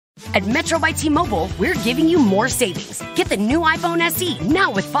At Metro by T-Mobile, we're giving you more savings. Get the new iPhone SE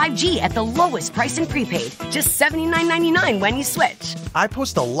now with 5G at the lowest price in prepaid. Just $79.99 when you switch. I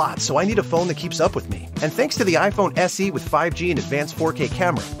post a lot, so I need a phone that keeps up with me. And thanks to the iPhone SE with 5G and advanced 4K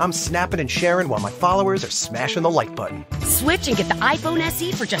camera, I'm snapping and sharing while my followers are smashing the like button. Switch and get the iPhone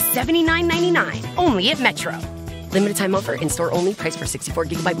SE for just $79.99. Only at Metro. Limited time offer, in-store only, price for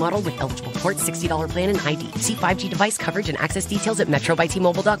 64GB model with eligible ports, $60 plan and ID. See 5G device coverage and access details at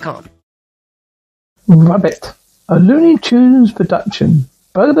metrobytmobile.com. Wabbit, a Looney Tunes production.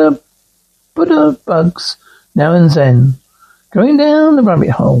 Budha bugs, now and Zen. Going down the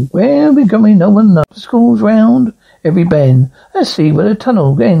rabbit hole. Where are we going? No one knows. Schools round every bend. Let's see where the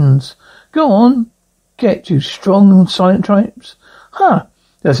tunnel ends. Go on. Get you strong and silent types. Huh.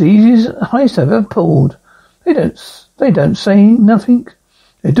 That's the easiest heist I've ever pulled. They don't say nothing.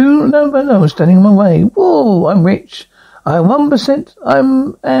 They do know, but no one's standing in my way. Whoa, I'm rich. I'm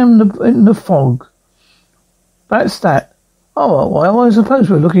 1%. In the fog. That's that. Oh, well, I suppose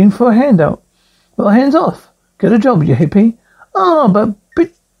we're looking for a handout. Well, hands off. Get a job, you hippie. Ah, but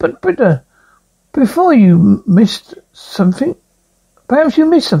before you missed something. Perhaps you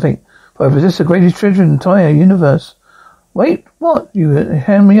missed something. For I possess the greatest treasure in the entire universe. Wait, what? You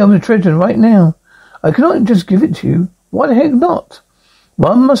hand me over the treasure right now. I cannot just give it to you. Why the heck not?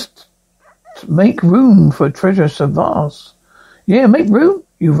 One must make room for a treasure so vast. Yeah, make room?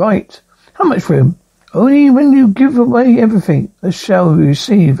 You're right. How much room? Only when you give away everything, shall we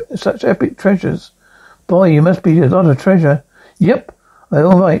receive such epic treasures. Boy, you must be a lot of treasure. Yep.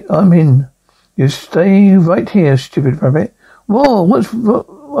 All right, I'm in. You stay right here, stupid rabbit. Whoa,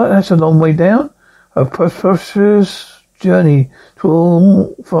 what, that's a long way down. A prosperous journey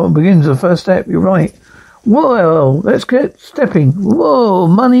from begins the first step. You're right. Well, let's get stepping. Whoa,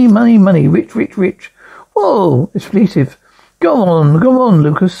 money, rich. Whoa, expletive. Go on,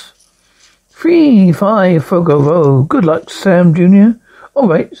 Lucas. 3, 5, Fogo Row. Good luck, Sam Jr. All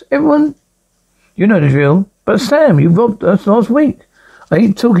right, everyone. You know the drill. But Sam, you robbed us last week. I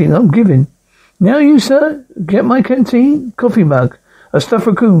ain't talking, I'm giving. Now you, sir, get my canteen coffee mug. A stuffed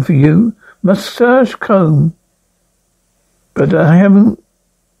raccoon for you. Mustache comb. But I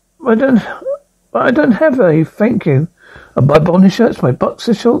don't have a thank you. My bonding shirts, my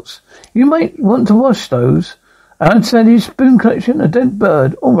boxer shorts. You might want to wash those. Aunt Sally's spoon collection, a dead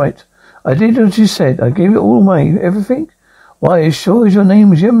bird. All right. I did what you said. I gave it all away. Everything? Why, as sure as your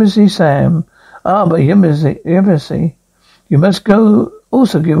name is Yemisi Sam. Ah, but Yemisi. You must go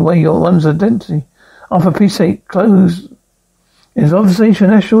also give away your one's identity. Oh, for peace sake, close. It's obviously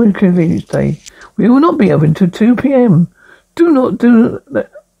National Inconvenience Day. We will not be open until 2 p.m. Do not do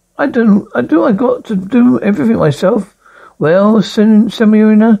that. I got to do everything myself. Well,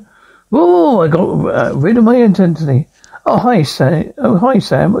 Semurina. Whoa, I got rid of my identity. Oh, hi,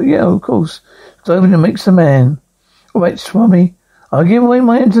 Sam. Yeah, of course. Clothing makes the man. All right, Swami. I'll give away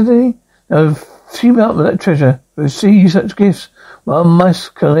my identity. Now, feed me up with that treasure. Receive such gifts. One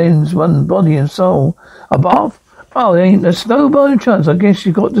must cleanse one body and soul. A bath? Oh, there ain't a snowball chance. I guess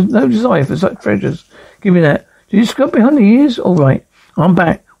you got no desire for such treasures. Give me that. Did you scrub behind the ears? All right. I'm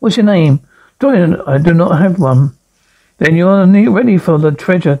back. What's your name? Dorian, I do not have one. Then you are ready for the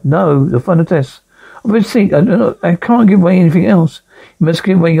treasure. No, the final test. Obviously, I can't give away anything else. You must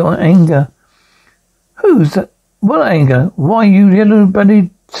give away your anger. Who's that? What anger? Why, you yellow-bellied,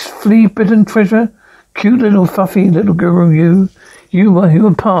 flea-bitten treasure? Cute little fluffy little guru, you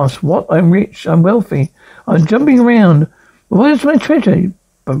are past. What? I'm rich. I'm wealthy. I'm jumping around. Where's my treasure?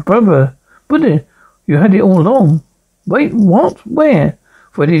 Brother, Buddha, you had it all along. Wait, what? Where?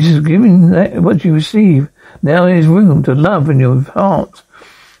 For it is giving that what you receive. Now there is room to love in your heart.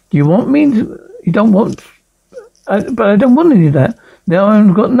 You want me to... You don't want... but I don't want any of that. Now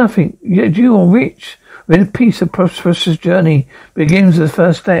I've got nothing. Yet you are rich. When a piece of prosperous journey begins the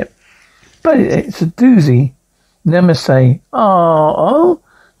first step. But it's a doozy. Namaste. Oh,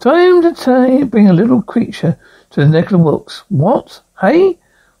 time to bring a little creature to the neck of the woods. What? Hey?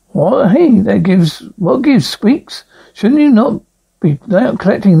 What? Hey, what gives, Squeaks? Shouldn't you not be out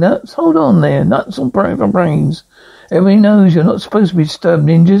collecting nuts? Hold on there. Nuts or brains. Everybody knows you're not supposed to be disturbed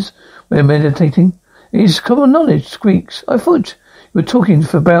ninjas when meditating. It's common knowledge, Squeaks. I thought you were talking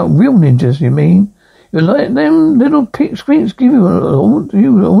about real ninjas, you mean? You like them little Squeaks give you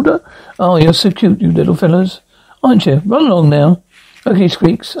an order? Oh, you're so cute, you little fellas. Aren't you? Run along now. Okay,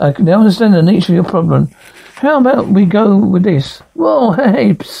 Squeaks, I can now understand the nature of your problem. How about we go with this? Whoa,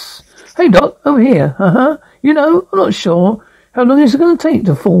 hey, psst. Hey, Doc, over here. You know, I'm not sure. How long is it going to take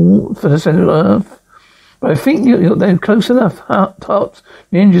to fall for the centre of Earth? But I think they're close enough. Hot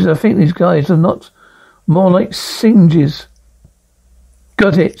ninjas, I think these guys are not more like singes.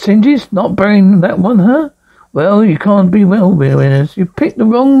 Got it. Singes? Not burying that one, huh? Well, you can't be well, winners. You picked the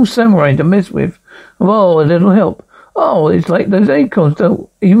wrong samurai to mess with. Whoa, a little help. Oh, it's like those acorns don't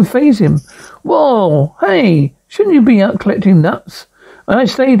even faze him. Whoa, hey, shouldn't you be out collecting nuts? I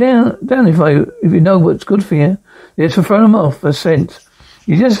stay down if you know what's good for you. It's to throw them off a scent.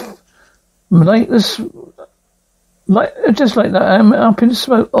 You just like this, just like that. I'm up in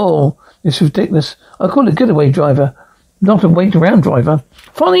smoke. Oh, it's ridiculous. I call it getaway driver, not a wait around driver.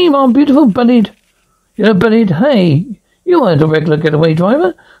 Funny, my beautiful budded. Hey, you aren't a regular getaway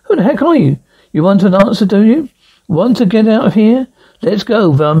driver. Who the heck are you? You want an answer, do you? Want to get out of here? Let's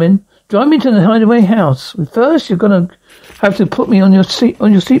go, vermin. Drive me to the hideaway house. First, you're gonna have to put me on your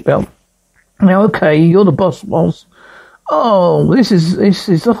seatbelt. Now, okay, you're the boss. Oh, this is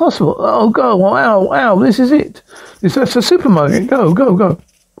the hospital. Oh, go! Ow! This is it. That's a supermarket. Go!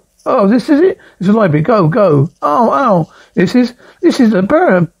 Oh, this is it. It's a library. Go! Oh! This is the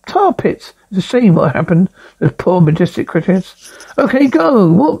burner tar pits. It's a shame what happened. Those poor majestic critters. Okay, go.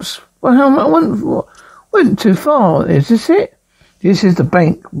 Whoops. Well, I went too far. Is this it? This is the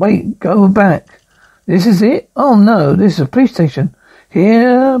bank. Wait, go back. This is it? Oh no, this is a police station.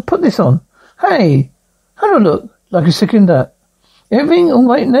 Here, put this on. Hey, how do I look? Like a sick in that. Everything all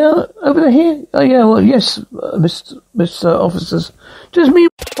right now over here? Oh yeah, well yes, Mr. Officers. Just me.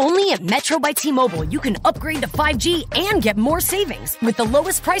 Only at Metro by T-Mobile, you can upgrade to 5G and get more savings with the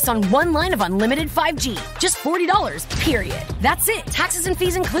lowest price on one line of unlimited 5G. Just $40, period. That's it, taxes and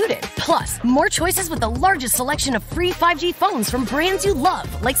fees included. Plus, more choices with the largest selection of free 5G phones from brands you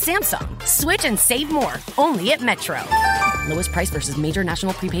love, like Samsung. Switch and save more, only at Metro. Lowest price versus major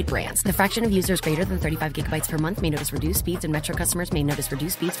national prepaid brands. The fraction of users greater than 35 gigabytes per month may notice reduced speeds, and Metro customers may notice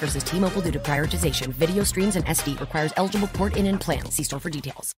reduced speeds versus T-Mobile due to prioritization. Video streams and SD requires eligible port in and plan. See store for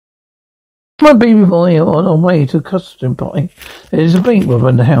details. My baby boy on our way to custom buying. There's a bank robber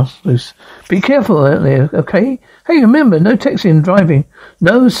in the house loose. Be careful out there, okay? Hey, remember, no texting and driving.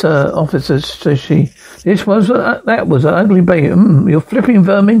 No, sir, officer, says she. That was an ugly bait. You're flipping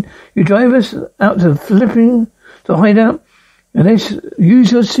vermin. You drive us out to hide out. And let's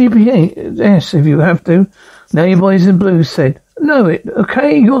use your CPS if you have to. Now your boys in blue said, know it,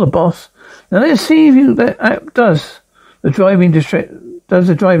 okay? You're the boss. Now let's see if that app does the driving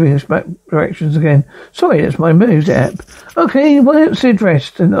directions again. Sorry, that's my moves app. Okay, well, it's the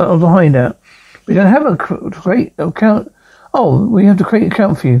address of the hideout. We don't have a create account. Oh, we have to create an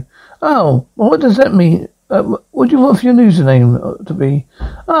account for you. Oh, well, what does that mean? What do you want for your username to be?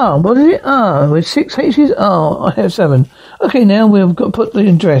 What is it? With 6 H's? I have 7. Okay, now we've got to put the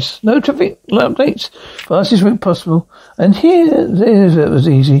address. No traffic updates. Fastest route possible. And it was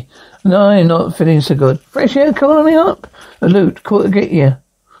easy. No, I'm not feeling so good. Fresh air calling me up. A loot. Got you.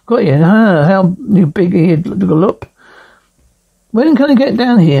 How you big-eared look. When can I get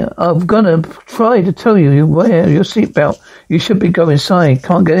down here? I'm gonna try to tell you wear your seatbelt. You should be going inside.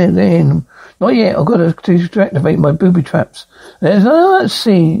 Can't get in. Not yet. I've got to deactivate my booby traps. Let's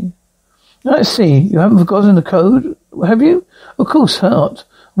see. You haven't forgotten the code, have you? Of course, heart.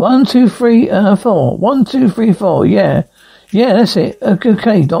 1, 2, 3, 4. 1, 2, 3, 4. Yeah, that's it.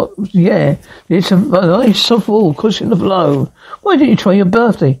 Okay, Doc. Yeah, it's a nice soft wall cushion the blow. Why didn't you try your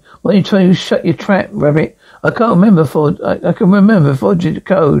birthday? Why didn't you try to shut your trap, rabbit? I can remember 4-digit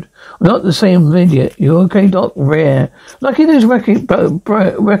code. I'm not the same idiot. You okay, Doc? Rare. Lucky those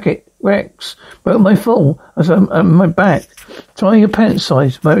Rex broke my fall as I'm my back. Try your pants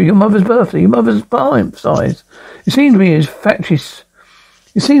size. Your mother's birthday. Your mother's palm size. It seems to be his factory.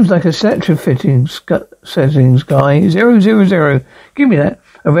 It seems like a statue settings guy. 000. Give me that.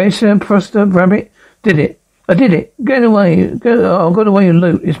 Eraser, Proster, rabbit. Did it. I did it. Get away. I got away your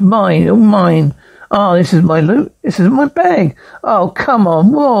loot. It's mine. All mine. This is my loot. This is my bag. Oh, come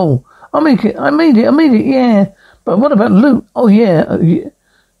on. Whoa. I made it. Yeah. But what about loot? Oh, yeah.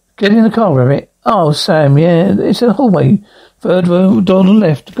 Get in the car, rabbit. Oh, Sam, yeah. It's a hallway. Third row, door on the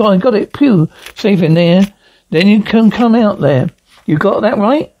left. Got it. Pew. Safe in there. Then you can come out there. You got that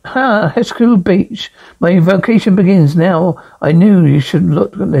right? Hesku Beach. My vacation begins now. I knew you should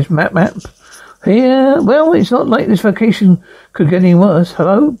look at this map. Here, well, it's not like this vacation could get any worse.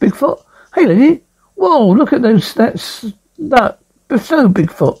 Hello, Bigfoot? Hey, lady. Whoa, look at those stats. That. So,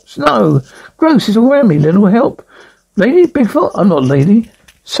 Bigfoot. Snow. Gross, it's all around me. Little help. Lady, Bigfoot? I'm not a lady.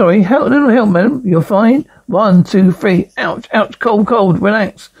 Sorry, little help, madam. You're fine. 1, 2, 3. Ouch, cold.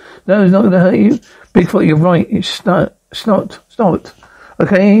 Relax. No, it's not going to hurt you. Bigfoot, you're right. It's snot.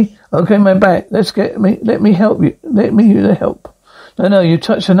 Okay, my back. Let me help you. Let me help. No, you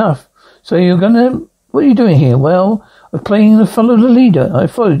touched enough. So you're what are you doing here? Well, I'm playing to follow the leader. I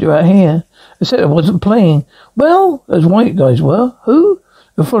followed you out here. I said I wasn't playing. Well, those white guys were. Who?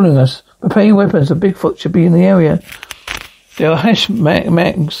 You're following us. Prepare your weapons. The Bigfoot should be in the area. There are hash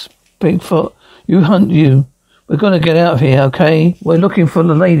mags. Bigfoot. You hunt you. We're going to get out of here, okay? We're looking for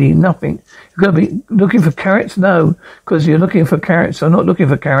the lady. Nothing. You're going to be looking for carrots? No, because you're looking for carrots. I'm not looking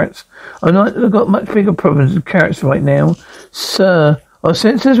for carrots. I've got much bigger problems than carrots right now. Sir, our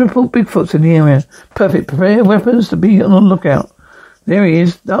sensors report Bigfoot's in the area. Perfect. Prepare your weapons to be on the lookout. There he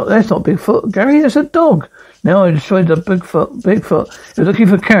is. No, that's not Bigfoot. Gary, that's a dog. Now I destroyed the Bigfoot. He's looking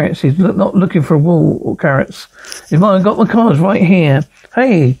for carrots. He's not looking for a wall or carrots. I've got my cards right here.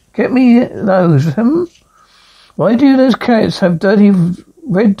 Hey, get me those. Why do those carrots have dirty,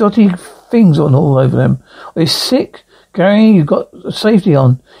 red dotty things on all over them? Are you sick? Gary, you've got safety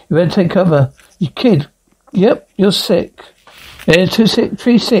on. You better take cover. You kid. Yep, you're sick. Yeah, too sick,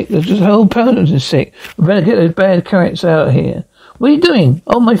 three sick. There's just a whole pound is sick. We better get those bad carrots out of here. What are you doing?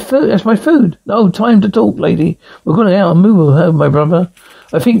 Oh, my food. That's my food. No, time to talk, lady. We're going to out and move her, my brother.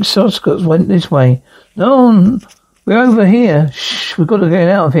 I think Soscott went this way. No, we're over here. Shh, we've got to get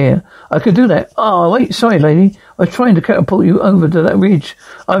out of here. I could do that. Oh, wait, sorry, lady. I was trying to catapult you over to that ridge.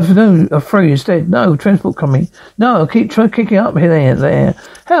 I'll throw you instead. No, transport coming. No, I'll keep trying kicking up here, there.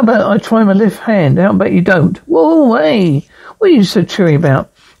 How about I try my left hand? How about you don't? Whoa, hey. What are you so cheery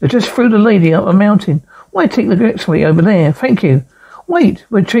about? I just threw the lady up a mountain. Why take the excavator over there? Thank you. Wait,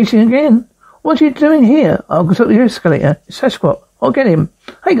 we're chasing again? What are you doing here? I'll go to the escalator. It's Sasquatch. I'll get him.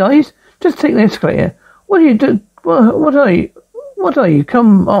 Hey guys, just take the escalator. What do you do? What are you? What are you?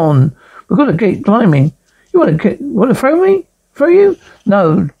 Come on. We've got to keep climbing. You want to throw me? Throw you?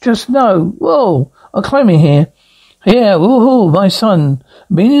 No, just no. Whoa, I'm climbing here. Yeah, woohoo, my son.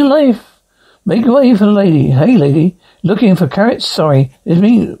 Being in life. Make way for the lady. Hey lady, looking for carrots? Sorry.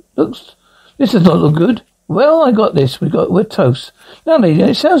 This does not look good. Well, I got this. We're toast. Now, lady,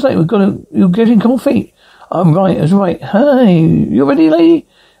 it sounds like you're getting cold feet. I'm right, that's right. Hey, you ready, lady?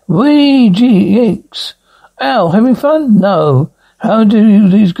 Wee, gee, yanks. Ow, having fun? No. How do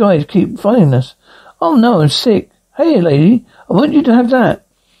these guys keep finding us? Oh, no, I'm sick. Hey, lady, I want you to have that.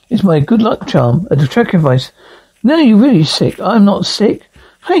 It's my good luck charm, a tracking device. No, you're really sick. I'm not sick.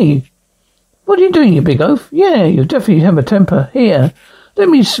 Hey, what are you doing, you big oaf? Yeah, you definitely have a temper. Here, let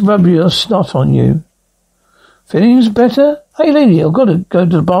me rub your snot on you. Feelings better? Hey, lady, I've got to go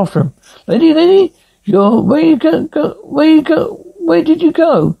to the bathroom. Lady, where did you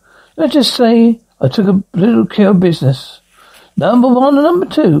go? Let's just say I took a little care of business. Number one and number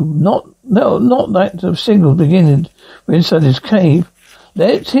two. Not that the signal beginning. We're inside this cave.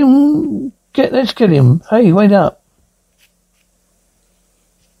 Let's get him. Hey, wait up.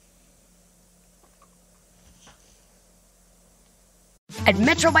 At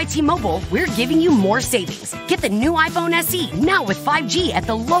Metro by T-Mobile, we're giving you more savings. Get the new iPhone SE now with 5G at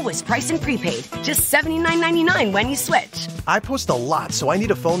the lowest price in prepaid. Just $79.99 when you switch. I post a lot, so I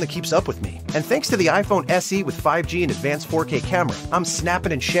need a phone that keeps up with me. And thanks to the iPhone SE with 5G and advanced 4K camera, I'm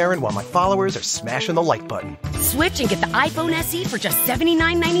snapping and sharing while my followers are smashing the like button. Switch and get the iPhone SE for just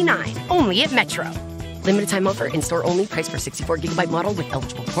 $79.99. Only at Metro. Limited time offer, in-store only, price for 64GB model with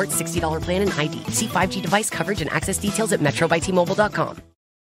eligible ports, $60 plan and ID. See 5G device coverage and access details at metrobytmobile.com.